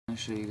I'm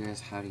going to show you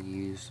guys how to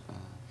use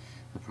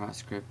the Praat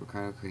script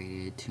Ricardo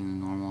created to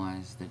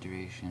normalize the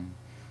duration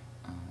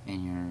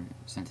in your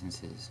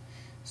sentences.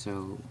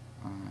 So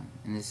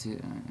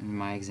in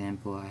my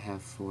example, I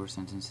have 4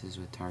 sentences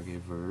with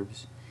targeted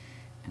verbs,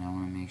 and I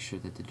want to make sure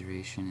that the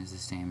duration is the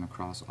same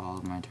across all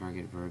of my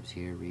target verbs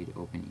here: read,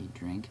 open, eat,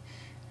 drink,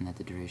 and that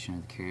the duration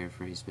of the carrier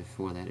phrase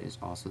before that is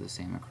also the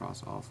same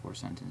across all 4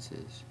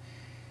 sentences.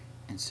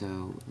 And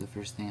so the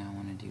first thing I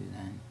want to do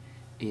then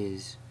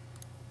is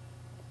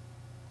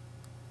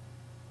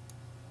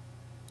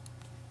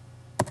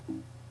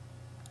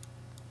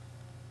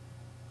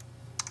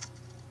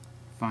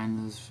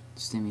find those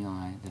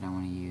stimuli that I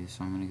want to use.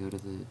 So I'm going to go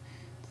to the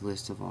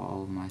list of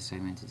all of my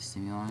segmented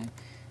stimuli,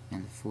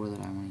 and the 4 that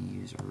I want to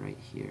use are right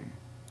here.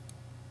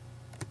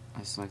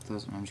 I select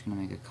those, and I'm just going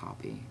to make a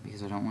copy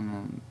because I don't want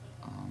to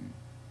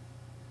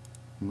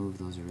move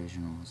those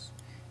originals.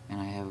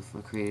 And I have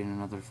created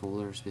another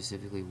folder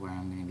specifically where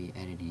I'm going to be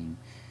editing,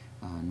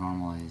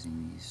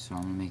 normalizing these. So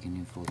I'm going to make a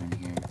new folder in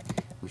here,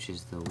 which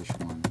is the which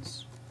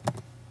ones.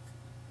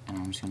 And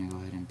I'm just going to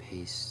go ahead and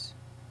paste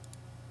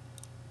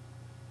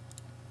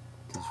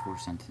those 4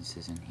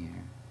 sentences in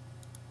here.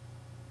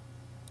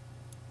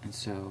 And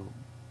so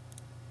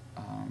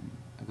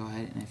go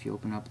ahead, and if you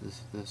open up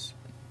this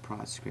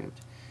Praat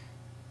script,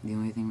 the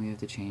only thing we have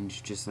to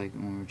change, just like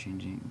when we were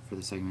changing for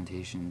the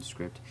segmentation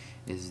script,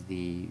 is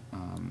the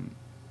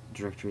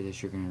directory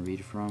that you're going to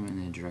read from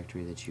and the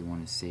directory that you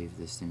want to save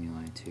the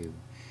stimuli to.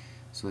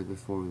 So like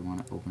before, we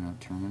want to open up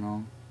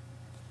terminal,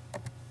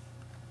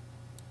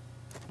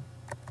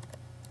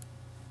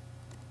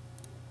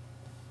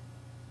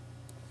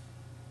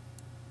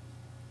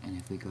 and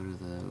if we go to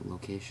the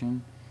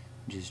location,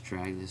 just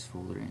drag this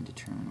folder into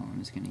terminal,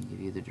 and it's going to give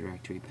you the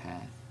directory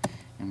path.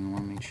 And we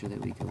want to make sure that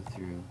we go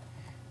through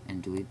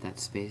and delete that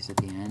space at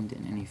the end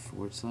and any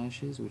forward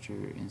slashes which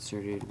are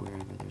inserted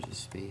wherever there's a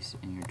space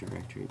in your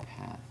directory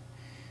path,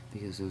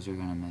 because those are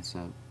going to mess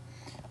up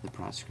the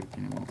Praat script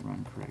and it won't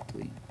run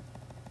correctly.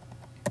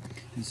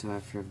 And so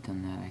after I've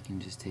done that, I can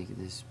just take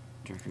this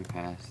directory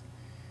path,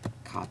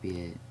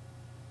 copy it,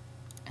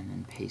 and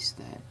then paste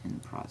that in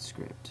the Praat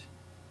script.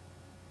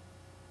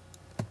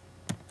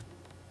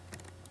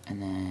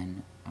 And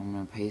then I'm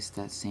going to paste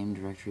that same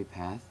directory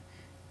path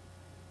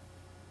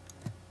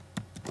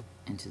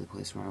into the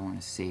place where I want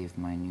to save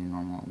my new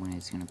normal, when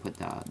it's going to put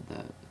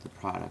the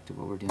product of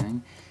what we're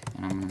doing.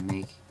 And I'm going to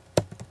make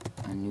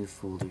a new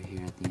folder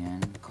here at the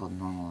end called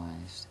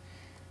Normalize.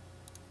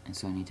 And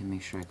so I need to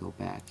make sure I go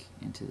back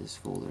into this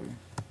folder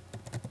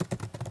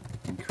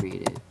and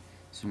create it.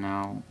 So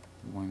now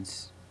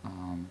once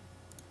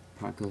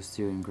Praat goes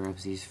through and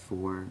grabs these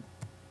 4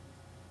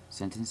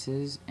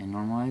 sentences and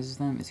normalizes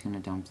them, it's going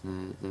to dump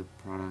the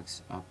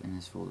products up in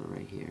this folder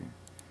right here.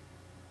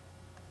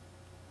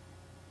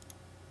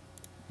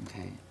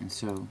 Okay, and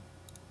so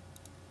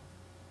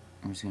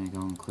I'm just going to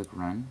go and click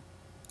run.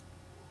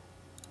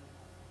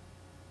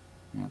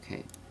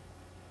 Okay,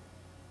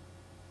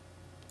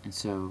 and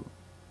so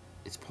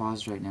it's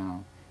paused right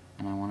now,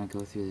 and I want to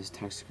go through this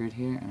text grid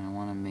here, and I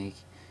want to make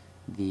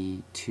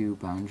the 2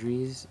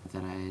 boundaries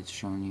that I had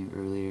shown you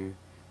earlier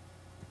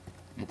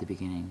at the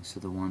beginning.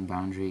 So the one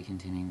boundary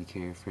containing the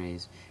carrier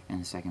phrase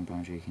and the second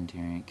boundary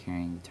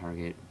carrying the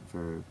target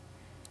verb.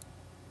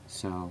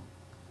 So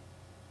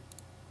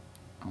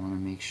I want to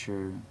make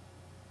sure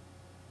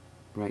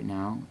right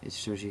now it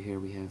shows you here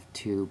we have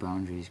 2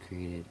 boundaries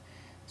created.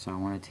 So I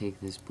want to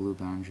take this blue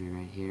boundary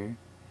right here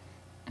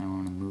and I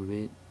want to move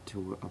it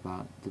to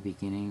about the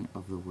beginning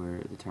of the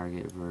word, the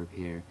target verb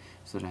here,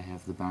 so that I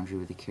have the boundary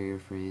with the carrier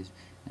phrase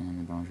and then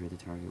the boundary with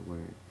the target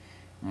word.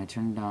 And I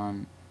turned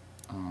on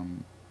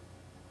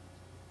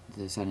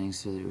the settings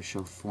so that it would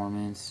show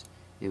formants,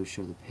 it would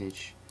show the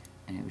pitch,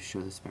 and it would show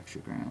the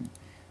spectrogram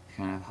to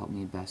kind of help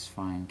me best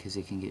find, because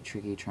it can get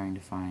tricky trying to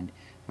find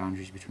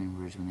boundaries between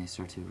words when they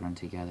start to run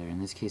together.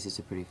 In this case, it's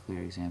a pretty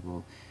clear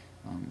example.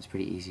 It's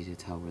pretty easy to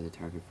tell where the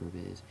target verb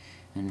is.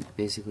 And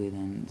basically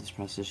then this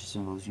process just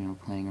involves,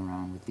 playing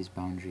around with these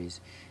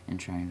boundaries and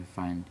trying to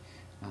find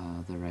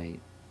the right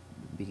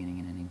beginning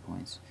and ending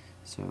points.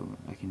 So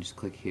I can just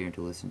click here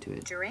to listen to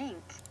it.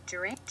 Drink.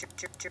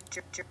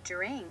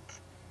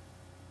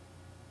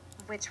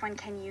 Which one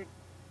can you?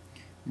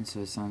 And so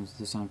those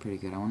sound pretty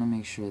good. I want to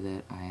make sure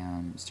that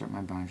I start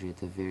my boundary at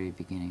the very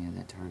beginning of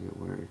that target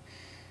word.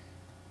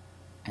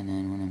 And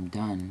then when I'm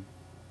done,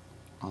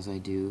 all I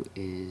do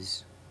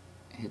is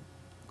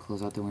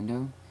close out the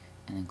window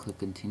and then click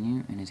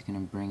continue, and it's going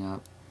to bring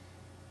up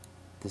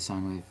the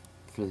sound wave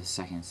for the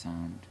second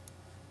sound,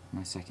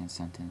 my second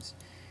sentence.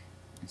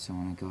 And so I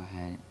want to go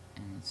ahead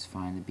and let's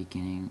find the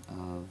beginning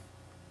of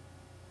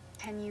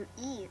Can you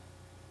eat?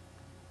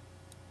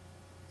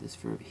 This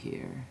verb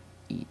here,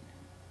 eat.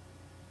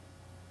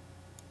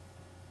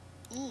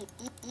 Eat.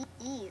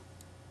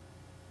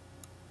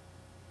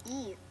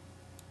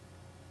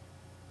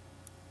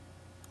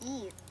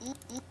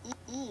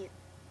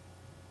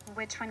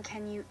 Which one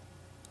can you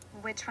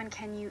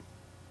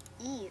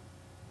eat?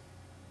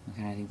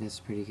 Okay, I think that's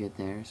pretty good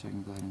there, so I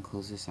can go ahead and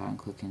close this out and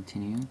click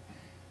continue. I'm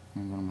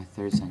going to go to my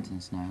third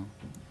sentence now.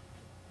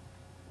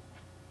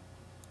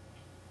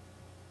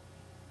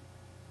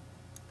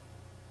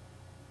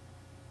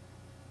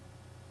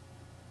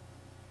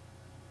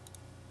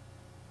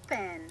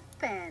 open,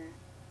 open.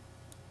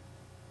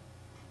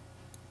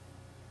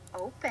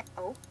 Open,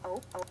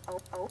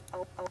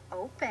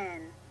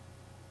 open.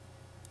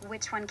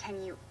 Which one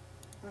can you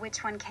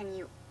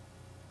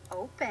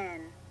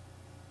open?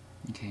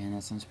 Okay, and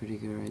that sounds pretty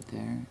good right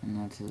there. And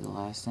now to the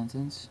last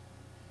sentence.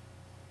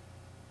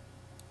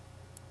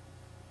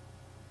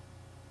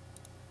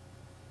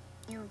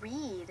 You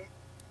read.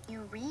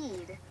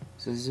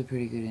 So this is a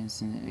pretty good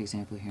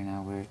example here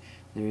now where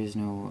there is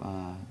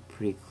no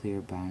pretty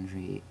clear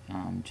boundary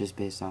just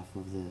based off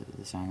of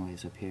the sound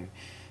waves up here.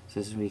 So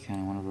this is where you kind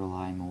of want to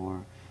rely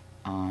more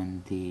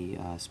on the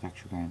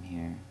spectrogram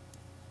here.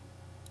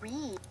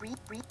 Read.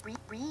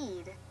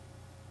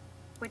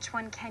 Which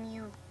one can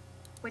you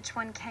read?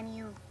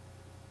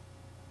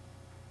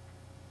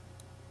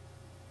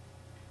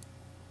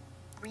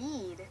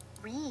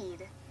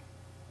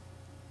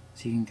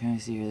 So you can kind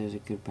of see here there's a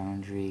good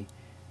boundary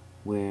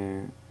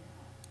where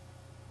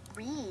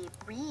Read.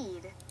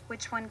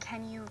 Which one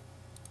can you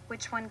read?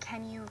 Which one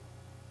can you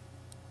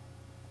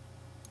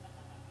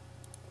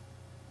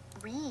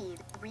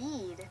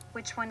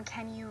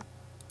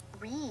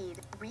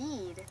read?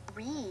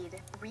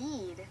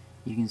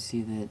 you can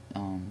see that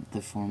the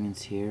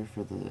formants here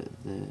for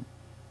the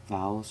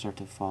vowels start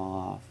to fall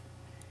off,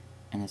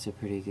 and that's a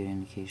pretty good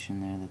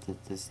indication there that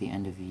that's the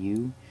end of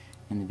U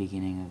and the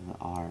beginning of the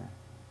R.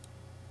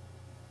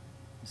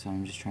 So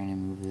I'm just trying to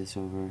move this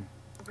over.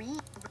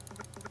 Read.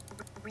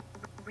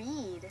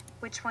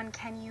 Which one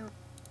can you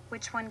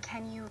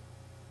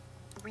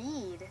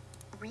read?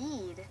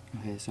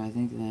 Okay, so I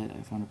think that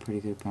I found a pretty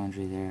good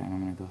boundary there, and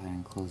I'm going to go ahead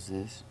and close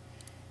this.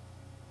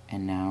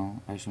 And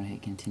now I just want to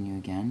hit continue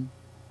again.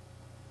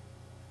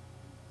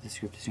 The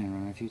script is going to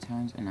run a few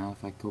times, and now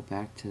if I go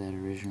back to that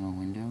original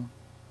window,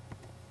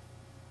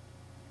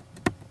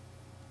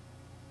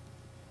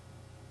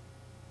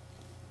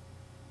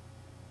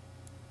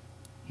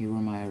 here were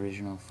my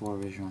four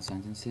original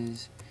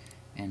sentences,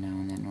 and now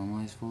in that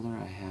normalized folder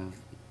I have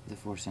the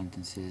 4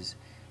 sentences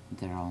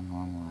that are all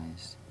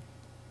normalized.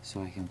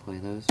 So I can play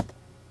those.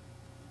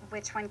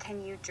 Which one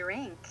can you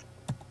drink?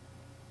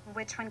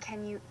 Which one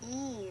can you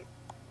eat?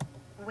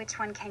 Which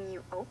one can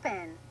you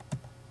open?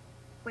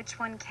 Which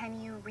one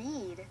can you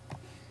read?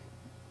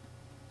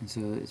 And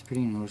so it's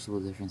pretty noticeable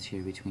difference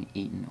here between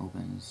eat and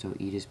open. So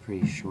eat is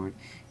pretty short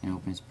and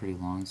open is pretty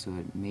long, so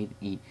it made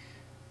eat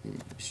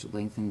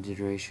lengthen the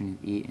duration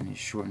of eat and it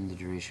shortened the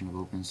duration of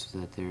open so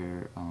that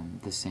they're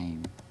the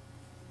same.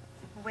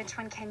 Which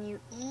one can you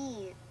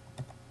eat?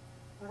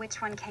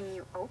 Which one can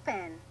you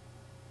open?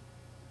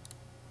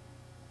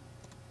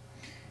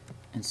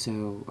 And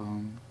so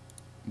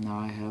now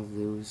I have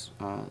those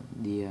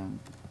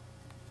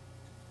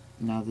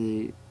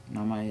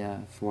now my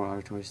 4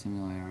 auditory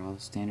stimuli are all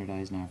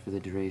standardized now for the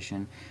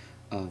duration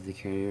of the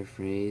carrier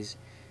phrase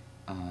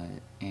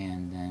and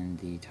then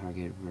the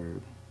target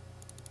verb.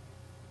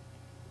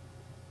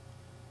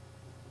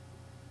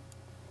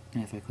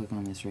 And if I click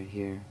on this right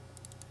here,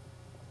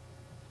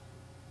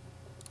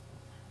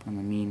 on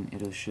the mean,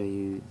 it'll show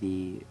you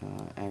the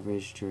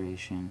average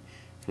duration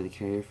for the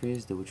carrier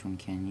phrase, the which one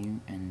can you,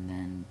 and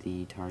then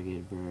the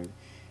target verb,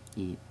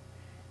 eat.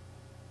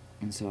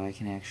 And so I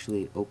can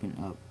actually open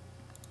up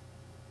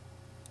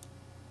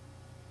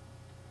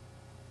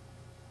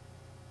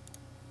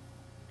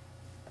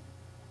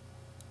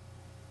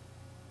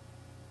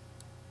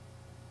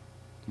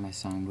my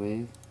sound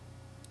wave,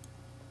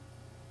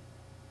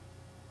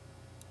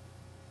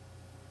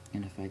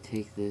 and if I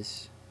take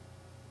this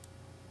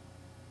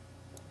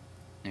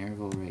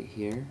interval right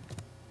here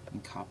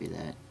and copy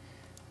that,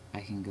 I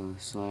can go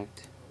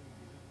select,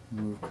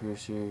 move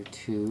cursor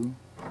to,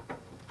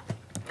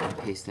 and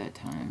paste that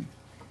time,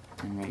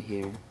 and right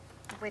here,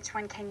 Which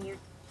one can you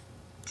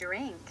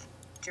drink?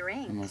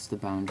 and that's the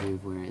boundary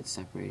of where it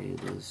separated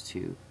those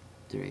 2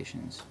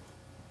 durations.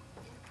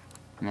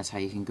 And that's how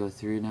you can go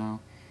through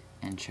now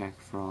and check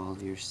for all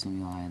of your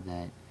stimuli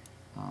that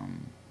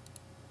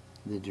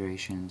the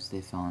durations, they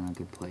fell in a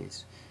good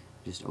place.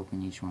 Just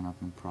open each one up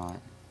in Praat,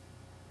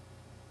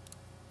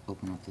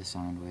 open up the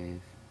sound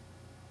wave,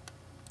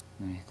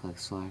 then you click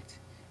select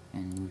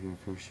and move your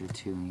cursor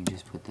to, and you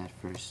just put that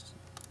first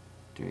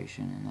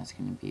duration, and that's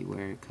going to be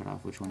where it cut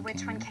off which one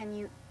Can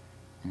you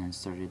and then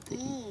started the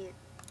eat.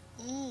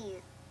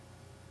 eat?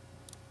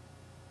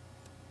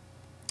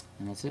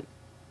 And that's it.